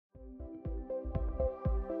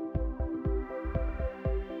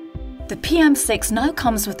The PM6 now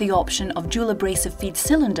comes with the option of dual abrasive feed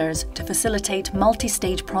cylinders to facilitate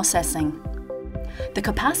multi-stage processing. The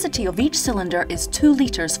capacity of each cylinder is 2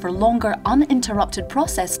 litres for longer uninterrupted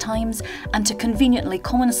process times and to conveniently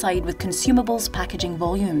coincide with consumables packaging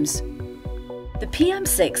volumes. The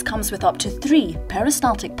PM6 comes with up to 3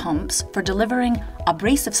 peristaltic pumps for delivering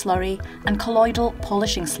abrasive slurry and colloidal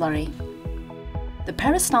polishing slurry. The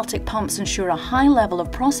peristaltic pumps ensure a high level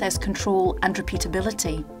of process control and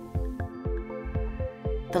repeatability.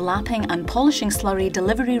 The lapping and polishing slurry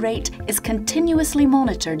delivery rate is continuously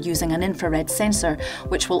monitored using an infrared sensor,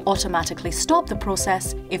 which will automatically stop the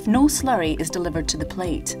process if no slurry is delivered to the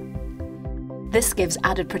plate. This gives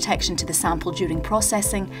added protection to the sample during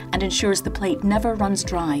processing and ensures the plate never runs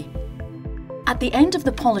dry. At the end of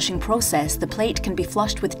the polishing process, the plate can be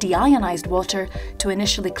flushed with deionized water to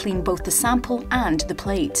initially clean both the sample and the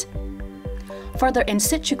plate. Further in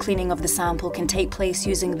situ cleaning of the sample can take place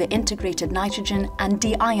using the integrated nitrogen and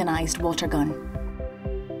deionized water gun.